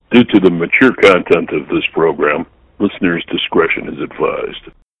Due to the mature content of this program, listeners' discretion is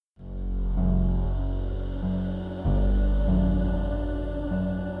advised.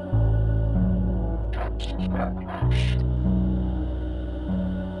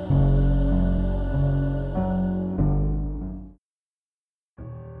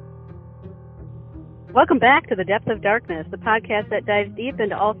 Welcome back to The Depth of Darkness, the podcast that dives deep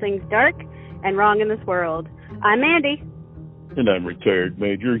into all things dark and wrong in this world. I'm Mandy. And I'm retired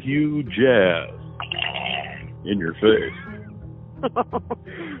Major Hugh Jazz. In your face.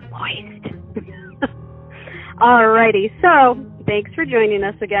 Moist. Alrighty, so thanks for joining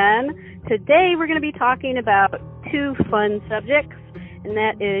us again. Today we're going to be talking about two fun subjects, and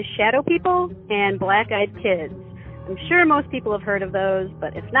that is shadow people and black-eyed kids. I'm sure most people have heard of those,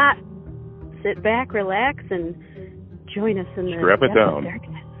 but if not, sit back, relax, and join us in the Strap it down.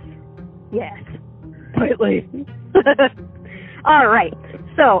 Darkness. Yes, tightly. All right,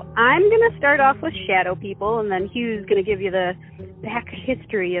 so I'm going to start off with shadow people, and then Hugh's going to give you the back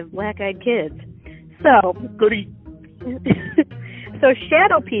history of black-eyed kids. So, goody. So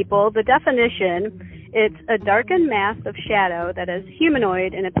shadow people, the definition, it's a darkened mass of shadow that is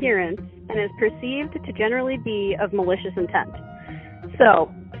humanoid in appearance and is perceived to generally be of malicious intent.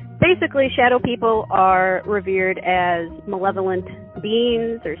 So, basically, shadow people are revered as malevolent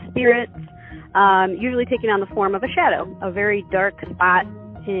beings or spirits, usually taking on the form of a shadow, a very dark spot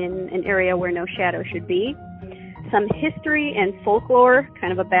in an area where no shadow should be. Some history and folklore,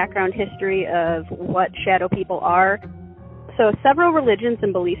 kind of a background history of what shadow people are. So several religions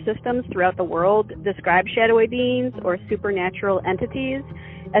and belief systems throughout the world describe shadowy beings or supernatural entities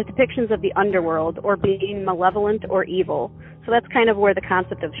as depictions of the underworld or being malevolent or evil. So that's kind of where the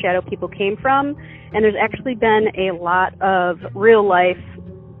concept of shadow people came from. And there's actually been a lot of real life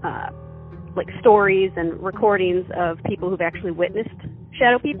like stories and recordings of people who've actually witnessed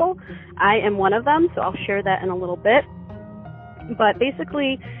shadow people. I am one of them, so I'll share that in a little bit. But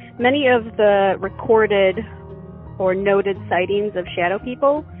basically, many of the recorded or noted sightings of shadow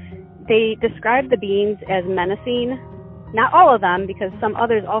people, they describe the beings as menacing. Not all of them, because some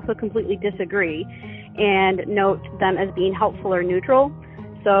others also completely disagree and note them as being helpful or neutral.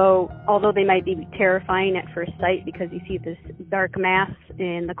 So although they might be terrifying at first sight because you see this dark mass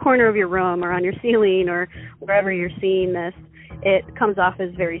in the corner of your room or on your ceiling or wherever you're seeing this, it comes off as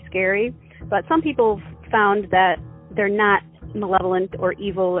very scary. But some people found that they're not malevolent or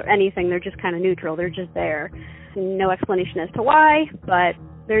evil or anything. They're just kind of neutral. They're just there. No explanation as to why, but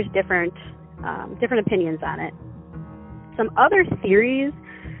there's different opinions on it. Some other theories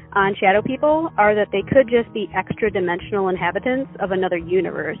on shadow people are that they could just be extra-dimensional inhabitants of another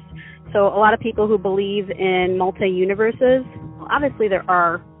universe. So a lot of people who believe in multi-universes, well, obviously there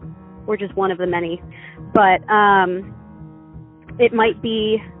are, we're just one of the many, but it might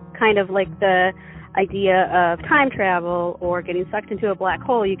be kind of like the idea of time travel or getting sucked into a black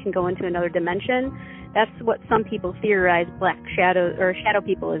hole. You can go into another dimension. That's what some people theorize black shadow or shadow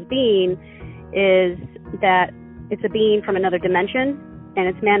people as being, is that it's a being from another dimension, and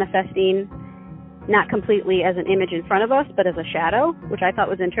it's manifesting not completely as an image in front of us, but as a shadow, which I thought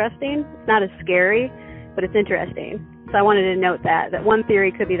was interesting. It's not as scary, but it's interesting. So I wanted to note that one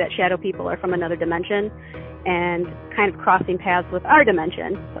theory could be that shadow people are from another dimension and kind of crossing paths with our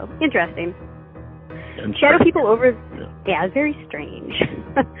dimension. So interesting. Shadow people very strange.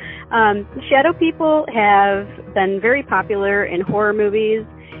 Shadow people have been very popular in horror movies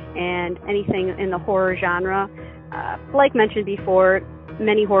and anything in the horror genre. Like mentioned before,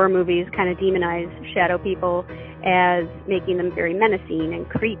 many horror movies kind of demonize shadow people as making them very menacing and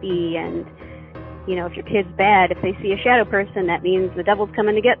creepy, and, you know, if your kid's bad, if they see a shadow person, that means the devil's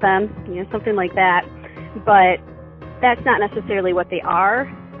coming to get them, you know, something like that. But that's not necessarily what they are.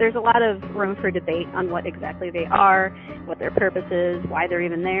 There's a lot of room for debate on what exactly they are, what their purpose is, why they're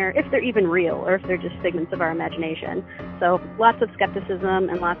even there, if they're even real, or if they're just figments of our imagination. So lots of skepticism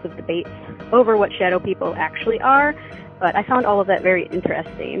and lots of debates over what shadow people actually are, but I found all of that very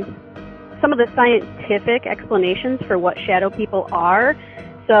interesting. Some of the scientific explanations for what shadow people are.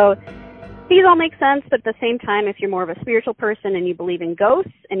 So these all make sense, but at the same time, if you're more of a spiritual person and you believe in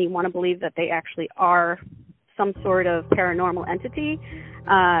ghosts and you want to believe that they actually are some sort of paranormal entity,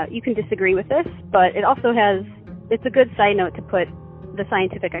 you can disagree with this, but it also it's a good side note to put the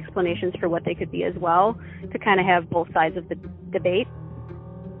scientific explanations for what they could be as well, to kind of have both sides of the debate.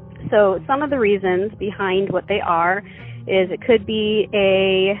 So some of the reasons behind what they are is it could be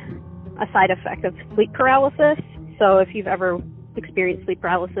a side effect of sleep paralysis. So if you've ever experienced sleep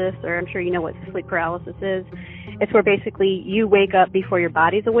paralysis, or I'm sure you know what sleep paralysis is, it's where basically you wake up before your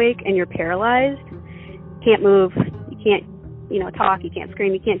body's awake and you're paralyzed. Can't move, you can't talk, you can't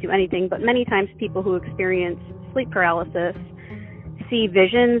scream, you can't do anything. But many times people who experience sleep paralysis see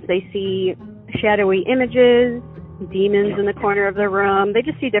visions. They see shadowy images, demons in the corner of the room. They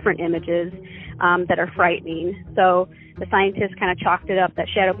just see different images that are frightening. So the scientists kind of chalked it up that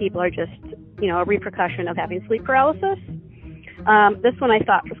shadow people are just, a repercussion of having sleep paralysis. This one I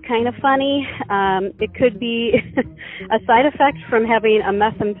thought was kind of funny. It could be a side effect from having a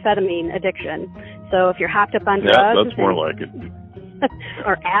methamphetamine addiction. So if you're hopped up on drugs. Yeah, that's more like it.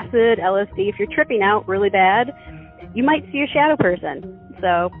 Or acid, LSD, if you're tripping out really bad, you might see a shadow person.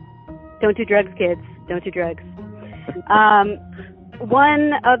 So don't do drugs, kids. Don't do drugs.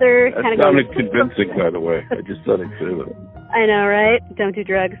 One other kind of... That sounded convincing, by the way. I just thought I'd say that. I know, right? Don't do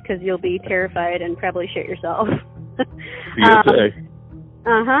drugs because you'll be terrified and probably shit yourself. PSA.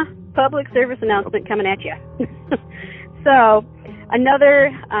 Public service announcement coming at you. So,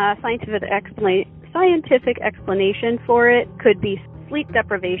 another scientific explanation for it could be sleep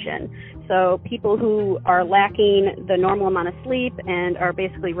deprivation. So, people who are lacking the normal amount of sleep and are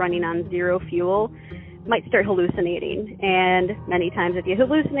basically running on zero fuel might start hallucinating. And many times if you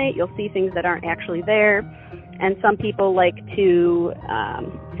hallucinate, you'll see things that aren't actually there. And some people like to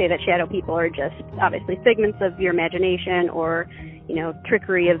say that shadow people are just obviously figments of your imagination or,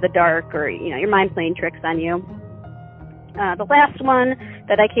 trickery of the dark or, your mind playing tricks on you. The last one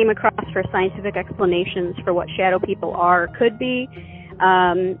that I came across for scientific explanations for what shadow people are could be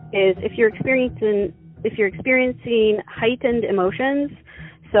is if you're experiencing heightened emotions.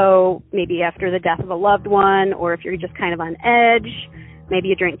 So maybe after the death of a loved one, or if you're just kind of on edge, maybe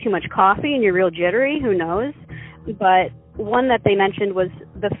you drink too much coffee and you're real jittery, who knows? But one that they mentioned was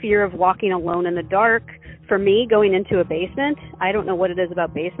the fear of walking alone in the dark. For me, going into a basement, I don't know what it is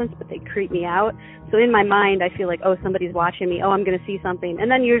about basements, but they creep me out. So in my mind, I feel like, oh, somebody's watching me. Oh, I'm going to see something. And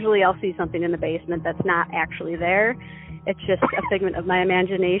then usually I'll see something in the basement that's not actually there. It's just a figment of my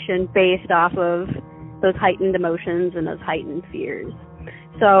imagination based off of those heightened emotions and those heightened fears.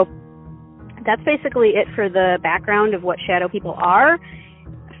 So that's basically it for the background of what shadow people are.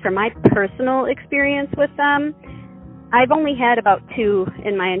 For my personal experience with them, I've only had about 2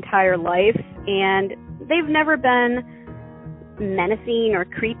 in my entire life, and they've never been menacing or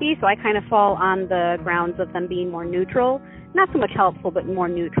creepy, so I kind of fall on the grounds of them being more neutral. Not so much helpful, but more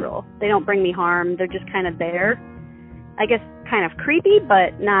neutral. They don't bring me harm. They're just kind of there. I guess kind of creepy,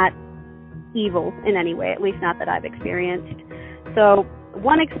 but not evil in any way, at least not that I've experienced. So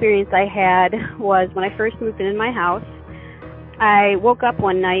one experience I had was when I first moved in my house. I woke up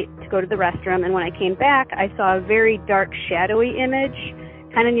one night to go to the restroom, and when I came back, I saw a very dark, shadowy image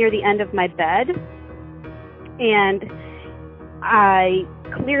kind of near the end of my bed. And I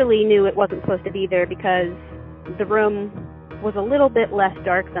clearly knew it wasn't supposed to be there because the room was a little bit less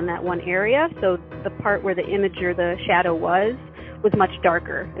dark than that one area. So the part where the image or the shadow was much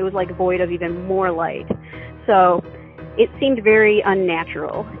darker. It was like void of even more light. So it seemed very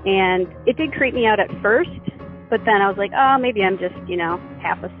unnatural. And it did creep me out at first. But then I was like, oh, maybe I'm just,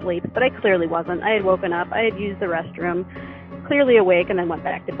 half asleep. But I clearly wasn't. I had woken up. I had used the restroom, clearly awake, and then went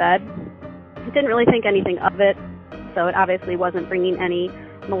back to bed. I didn't really think anything of it. So it obviously wasn't bringing any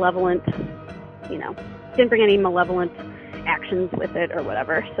malevolent, didn't bring any malevolent actions with it or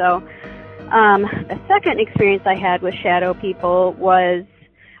whatever. So the second experience I had with shadow people was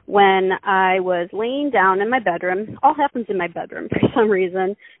when I was laying down in my bedroom. All happens in my bedroom for some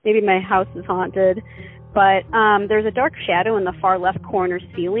reason. Maybe my house is haunted. But there's a dark shadow in the far left corner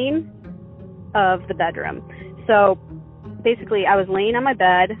ceiling of the bedroom. So basically I was laying on my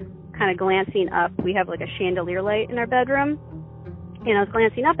bed, kind of glancing up. We have like a chandelier light in our bedroom. And I was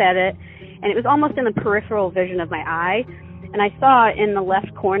glancing up at it, and it was almost in the peripheral vision of my eye. And I saw in the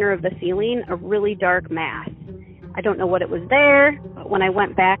left corner of the ceiling a really dark mass. I don't know what it was there, but when I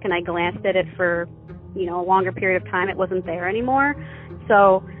went back and I glanced at it for, a longer period of time, it wasn't there anymore.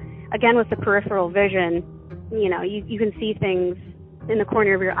 So again, with the peripheral vision, you can see things in the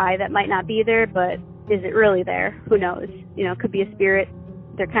corner of your eye that might not be there, but is it really there? Who knows? It could be a spirit.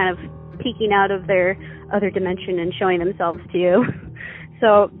 They're kind of peeking out of their other dimension and showing themselves to you.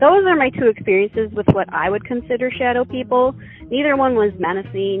 So those are my 2 experiences with what I would consider shadow people. Neither one was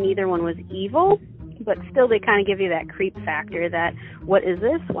menacing, neither one was evil, but still they kind of give you that creep factor that, what is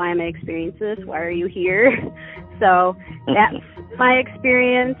this? Why am I experiencing this? Why are you here? So that's my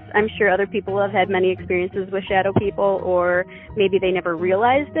experience. I'm sure other people have had many experiences with shadow people, or maybe they never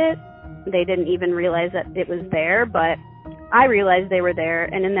realized it. They didn't even realize that it was there, but I realized they were there,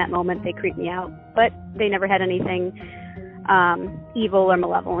 and in that moment they creeped me out. But they never had anything evil or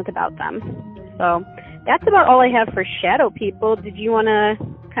malevolent about them. So that's about all I have for shadow people. Did you want to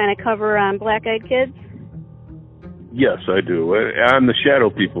kind of cover on black-eyed kids? Yes, I do. On the shadow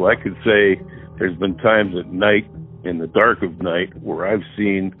people, I could say there's been times at night, in the dark of night, where I've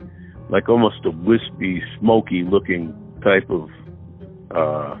seen like almost a wispy, smoky-looking type of,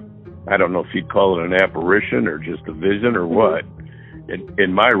 I don't know if you'd call it an apparition or just a vision or what,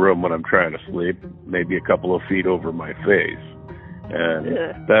 in my room when I'm trying to sleep, maybe a couple of feet over my face. And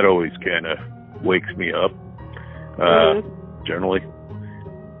that always kind of wakes me up. Generally,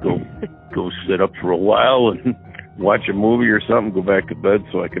 go sit up for a while and watch a movie or something, go back to bed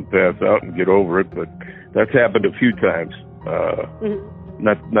so I can pass out and get over it. But that's happened a few times.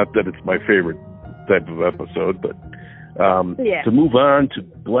 Not that it's my favorite type of episode, but to move on to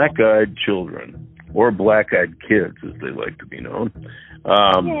black-eyed children, or black-eyed kids as they like to be known.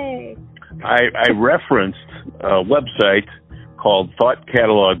 I referenced a website called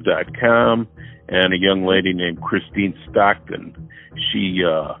thoughtcatalog.com and a young lady named Christine Stockton. She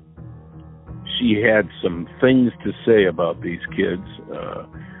had some things to say about these kids,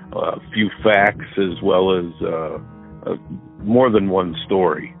 a few facts as well as more than one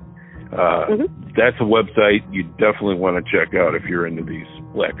story. That's a website you definitely want to check out if you're into these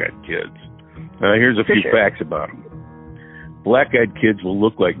black-eyed kids. Here's a few facts about them. Black-eyed kids will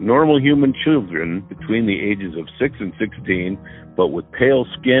look like normal human children between the ages of 6 and 16, but with pale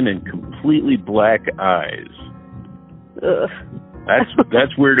skin and completely black eyes.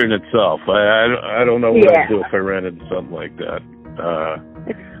 That's weird in itself. I don't know what I'd do if I ran into something like that.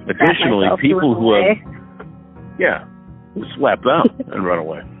 Additionally, people who have slap down and run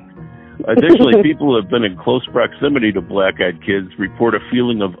away. Additionally, people who have been in close proximity to black-eyed kids report a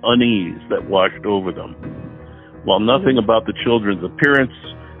feeling of unease that washed over them. While nothing about the children's appearance,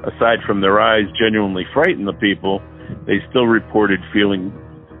 aside from their eyes, genuinely frightened the people, they still reported feeling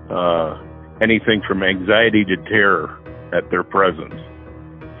anything from anxiety to terror at their presence.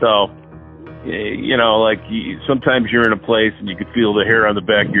 So, you know, like sometimes you're in a place and you could feel the hair on the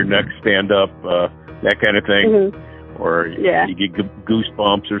back of your neck stand up, that kind of thing. Or you get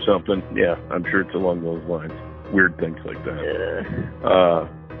goosebumps or something. Yeah, I'm sure it's along those lines. Weird things like that.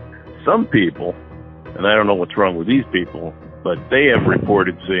 Some people, and I don't know what's wrong with these people, but they have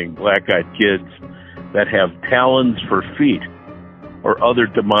reported seeing black-eyed kids that have talons for feet or other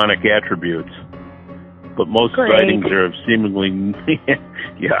demonic attributes. But most sightings are of seemingly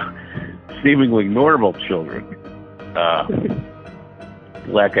normal children.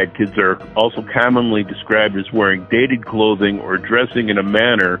 Black-eyed kids are also commonly described as wearing dated clothing or dressing in a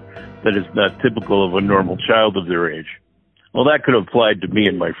manner that is not typical of a normal child of their age. Well, that could have applied to me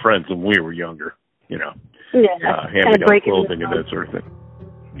and my friends when we were younger, you know. Handing out clothing and that sort of thing.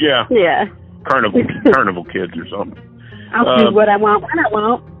 Yeah. Carnival kids or something. I'll do what I want when I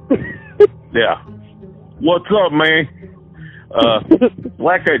want. Yeah. What's up, man?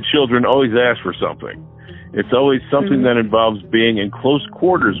 Black-eyed children always ask for something. It's always something that involves being in close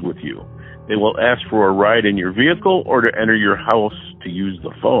quarters with you. They will ask for a ride in your vehicle or to enter your house to use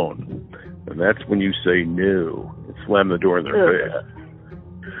the phone. And that's when you say no and slam the door in their face.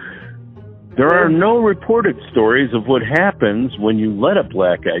 There are no reported stories of what happens when you let a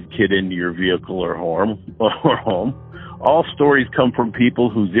black-eyed kid into your vehicle or home. All stories come from people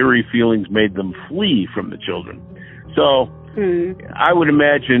whose eerie feelings made them flee from the children. So I would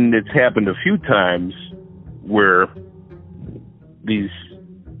imagine it's happened a few times where these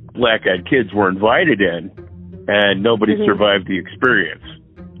black-eyed kids were invited in and nobody survived the experience,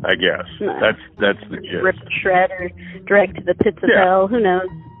 I guess. That's the gist. Ripped, shred, or dragged to the pits of hell. Who knows?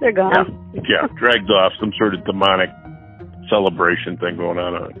 They're gone. Yeah, dragged off, some sort of demonic celebration thing going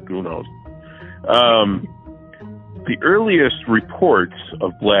on. Who knows? The earliest reports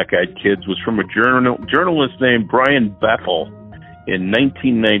of black-eyed kids was from a journalist named Brian Bethel in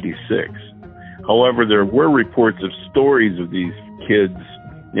 1996. However, there were reports of stories of these kids,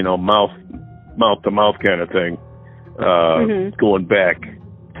 you know, mouth-to-mouth kind of thing, going back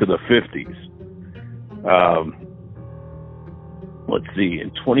to the 50s. Let's see.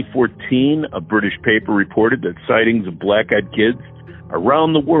 In 2014, a British paper reported that sightings of black-eyed kids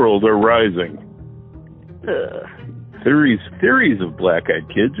around the world are rising. Theories of black-eyed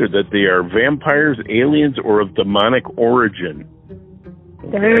kids are that they are vampires, aliens, or of demonic origin.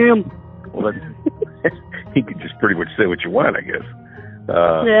 Okay. Damn. Well, you could just pretty much say what you want, I guess.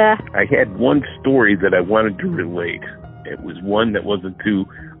 I had one story that I wanted to relate. It was one that wasn't too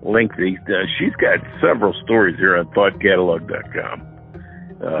lengthy. She's got several stories here on thoughtcatalog.com.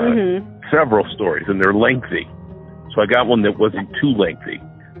 Several stories, and they're lengthy. So I got one that wasn't too lengthy.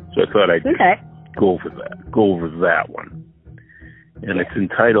 So I thought I'd go over that one. And it's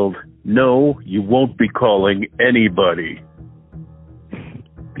entitled, No, You Won't Be Calling Anybody.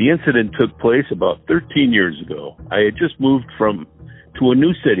 The incident took place about 13 years ago. I had just moved to a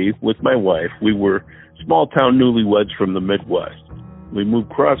new city with my wife. We were small-town newlyweds from the Midwest. We moved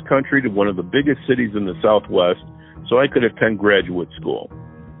cross-country to one of the biggest cities in the Southwest so I could attend graduate school.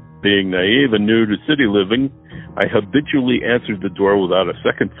 Being naive and new to city living, I habitually answered the door without a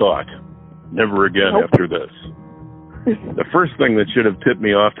second thought. Never again after this. The first thing that should have tipped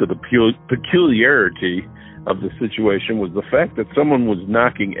me off to the peculiarity of the situation was the fact that someone was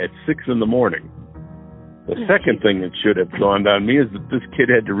knocking at 6 in the morning. The second thing that should have dawned on me is that this kid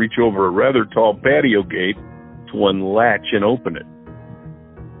had to reach over a rather tall patio gate to unlatch and open it.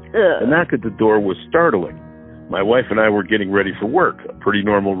 The knock at the door was startling. My wife and I were getting ready for work, a pretty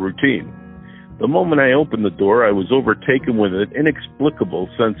normal routine. The moment I opened the door, I was overtaken with an inexplicable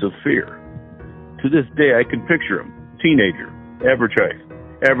sense of fear. To this day, I can picture him. Teenager, average height,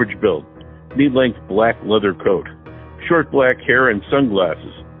 average build, knee-length black leather coat, short black hair, and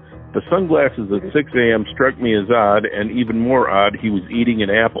sunglasses. The sunglasses at 6 a.m. struck me as odd, and even more odd, he was eating an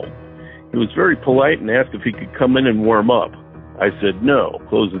apple. He was very polite and asked if he could come in and warm up. I said no,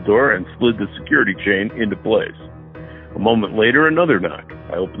 closed the door, and slid the security chain into place. A moment later, another knock.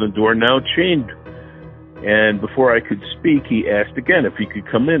 I opened the door, now chained, and before I could speak, he asked again if he could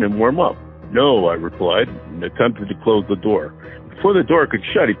come in and warm up. No, I replied, and attempted to close the door. Before the door could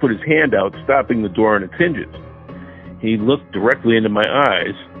shut, he put his hand out, stopping the door on its hinges. He looked directly into my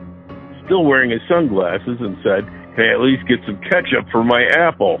eyes, still wearing his sunglasses, and said, "Can I at least get some ketchup for my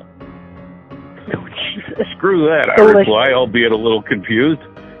apple?" Oh, Jesus. Screw that, I reply, albeit a little confused.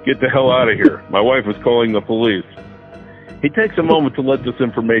 Get the hell out of here. My wife was calling the police. He takes a moment to let this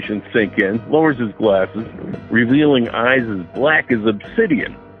information sink in, lowers his glasses, revealing eyes as black as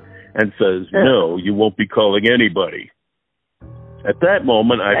obsidian, and says, "No, you won't be calling anybody." At that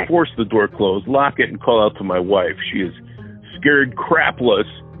moment, I force the door closed, lock it, and call out to my wife. She is scared crapless,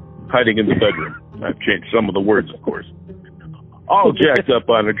 hiding in the bedroom. I've changed some of the words, of course. All jacked up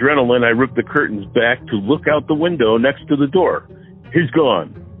on adrenaline, I rip the curtains back to look out the window next to the door. He's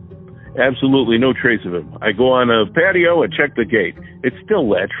gone. Absolutely no trace of him. I go on a patio and check the gate. It's still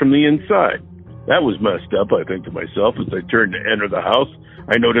latched from the inside. That was messed up, I think to myself. As I turn to enter the house,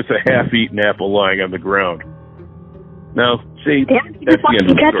 I notice a half-eaten apple lying on the ground. Now, see, that's the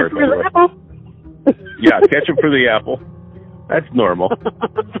end of the story, by the way. Yeah, ketchup for the apple. That's normal.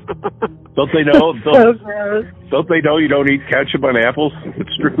 Don't they know? Don't they know you don't eat ketchup on apples?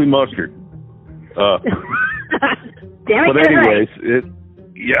 It's strictly mustard. Damn it, but anyways,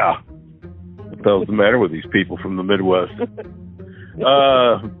 yeah. What the hell's the matter with these people from the Midwest?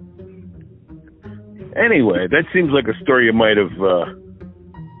 Anyway, that seems like a story you might have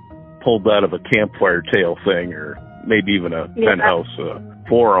pulled out of a campfire tale thing, or maybe even a penthouse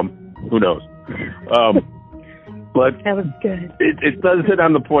forum. Who knows? But that was good. It does hit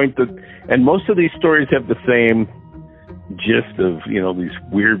on the point that, and most of these stories have the same gist of, these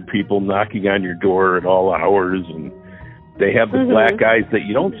weird people knocking on your door at all hours, and they have the black eyes that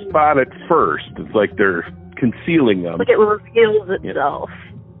you don't spot at first. It's like they're concealing them. Like it reveals itself.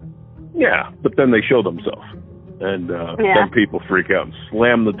 Yeah, but then they show themselves, and then people freak out and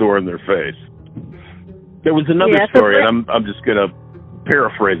slam the door in their face. There was another story, and I'm just gonna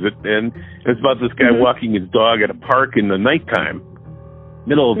paraphrase it, and it's about this guy walking his dog at a park in the nighttime,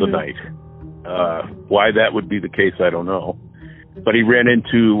 middle of the night. Why that would be the case, I don't know. But he ran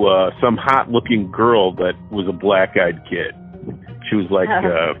into some hot-looking girl that was a black-eyed kid. She was like,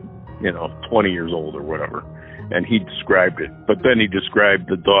 20 years old or whatever. And he described it. But then he described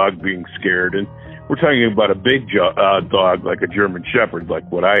the dog being scared. And we're talking about a big dog, like a German Shepherd, like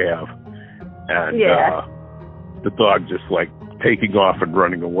what I have. And the dog just like taking off and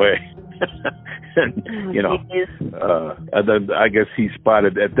running away. And, and then I guess he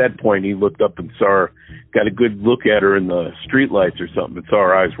spotted, at that point, he looked up and saw her, got a good look at her in the streetlights or something, and saw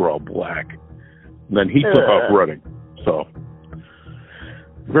her eyes were all black. And then he took off running. So,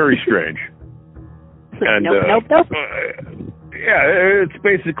 very strange. And, nope. Yeah, it's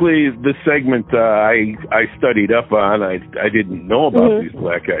basically the segment I studied up on. I didn't know about these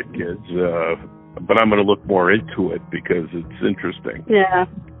black-eyed kids, but I'm going to look more into it because it's interesting. Yeah.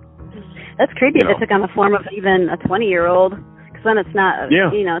 That's creepy if it took on the form of even a 20-year-old, because then it's not,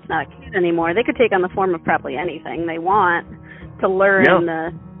 it's not a kid anymore. They could take on the form of probably anything they want to lure in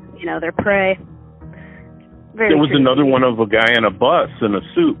their prey. Very there was creepy. Another one of a guy in a bus in a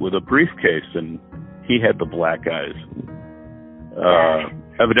suit with a briefcase, and he had the black eyes.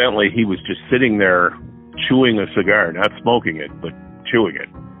 Evidently, he was just sitting there chewing a cigar, not smoking it, but chewing it.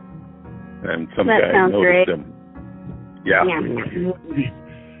 And some guy noticed him. Yeah.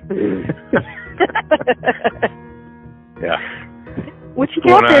 Yeah. What you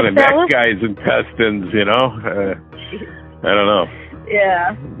going got on in that guy's intestines, you know? I don't know.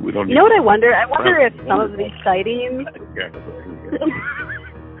 Yeah. We don't. You know what I wonder? I wonder if some of these sightings.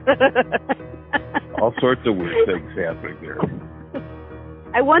 All sorts of weird things happening there.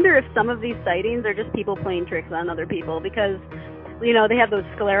 I wonder if some of these sightings are just people playing tricks on other people because, you know, they have those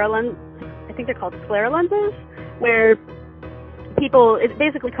sclera lenses. I think they're called sclera lenses, where it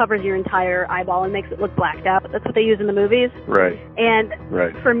basically covers your entire eyeball and makes it look blacked out. That's what they use in the movies. Right. And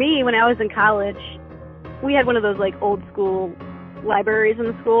for me, when I was in college, we had one of those like old school libraries in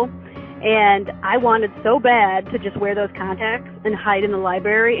the school, and I wanted so bad to just wear those contacts and hide in the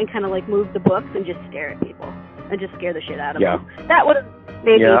library and kind of like move the books and just stare at people and just scare the shit out of them. That would have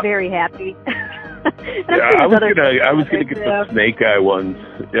made me very happy. I was gonna get the snake eye ones.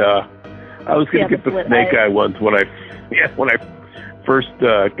 Yeah, I was gonna get the snake eye ones when I first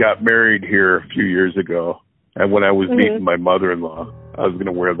got married here a few years ago, and when I was meeting my mother-in-law, I was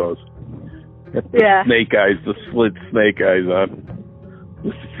gonna wear those. Snake eyes, the slit snake eyes on.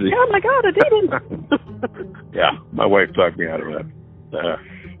 Oh my God, a demon! Yeah, my wife talked me out of that.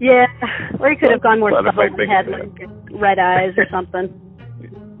 Or you could have gone more subtle and had like red eyes or something.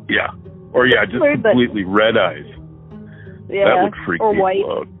 Yeah, or just completely red eyes. Yeah, that would freak or people white.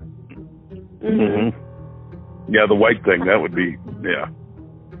 out. Yeah, the white thing, that would be,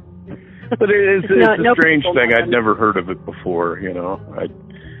 But it's a strange thing. I'd never heard of it before, you know.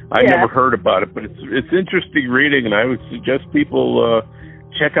 I never heard about it, but it's interesting reading, and I would suggest people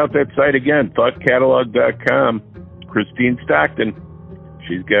check out that site again, thoughtcatalog.com. Christine Stockton.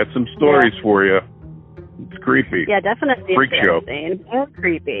 She's got some stories for you. It's creepy. Yeah, definitely. Freak show. More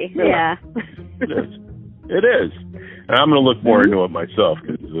creepy. Yeah. It is. It is. And I'm going to look more into it myself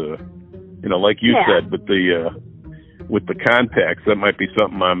because, you know, like you said, with the contacts, that might be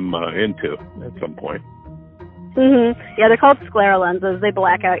something I'm into at some point. Yeah, they're called sclera lenses. They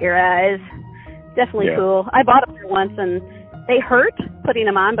black out your eyes. Definitely cool. I bought them once, and they hurt putting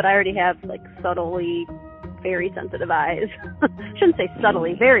them on, but I already have like subtly very sensitive eyes. Shouldn't say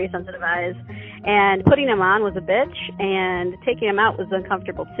subtly, very sensitive eyes. And putting them on was a bitch, and taking them out was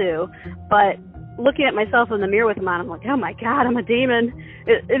uncomfortable too. But looking at myself in the mirror with them on, I'm like, oh my God, I'm a demon.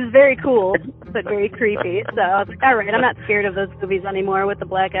 It was very cool, but very creepy. So I was like, all right, I'm not scared of those movies anymore with the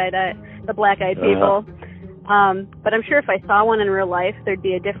black-eyed people. But I'm sure if I saw one in real life, there'd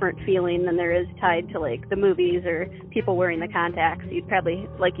be a different feeling than there is tied to like the movies or people wearing the contacts. You'd probably,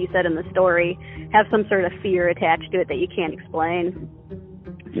 like you said in the story, have some sort of fear attached to it that you can't explain.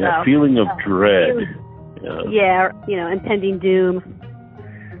 Yeah, feeling of dread. Yeah, you know, impending doom.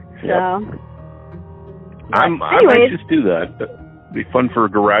 So, I might just do that. It'd be fun for a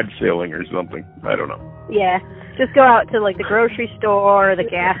garage sailing or something. I don't know. Yeah, just go out to like the grocery store or the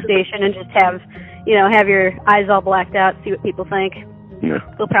gas station and just have your eyes all blacked out, see what people think. Yeah.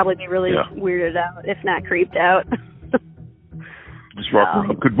 They'll probably be really weirded out, if not creeped out. Just walk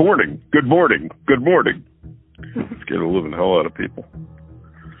around. Good morning. Good morning. Good morning. Scare the living hell out of people.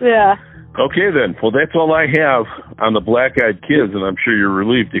 Yeah. Okay, then. Well, that's all I have on the black-eyed kids, and I'm sure you're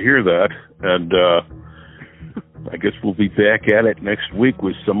relieved to hear that. And I guess we'll be back at it next week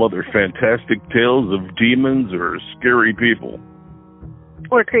with some other fantastic tales of demons or scary people.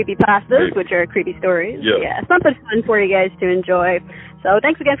 Or creepypastas, which are creepy stories. Yeah, something fun for you guys to enjoy. So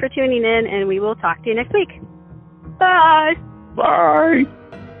thanks again for tuning in, and we will talk to you next week. Bye. Bye.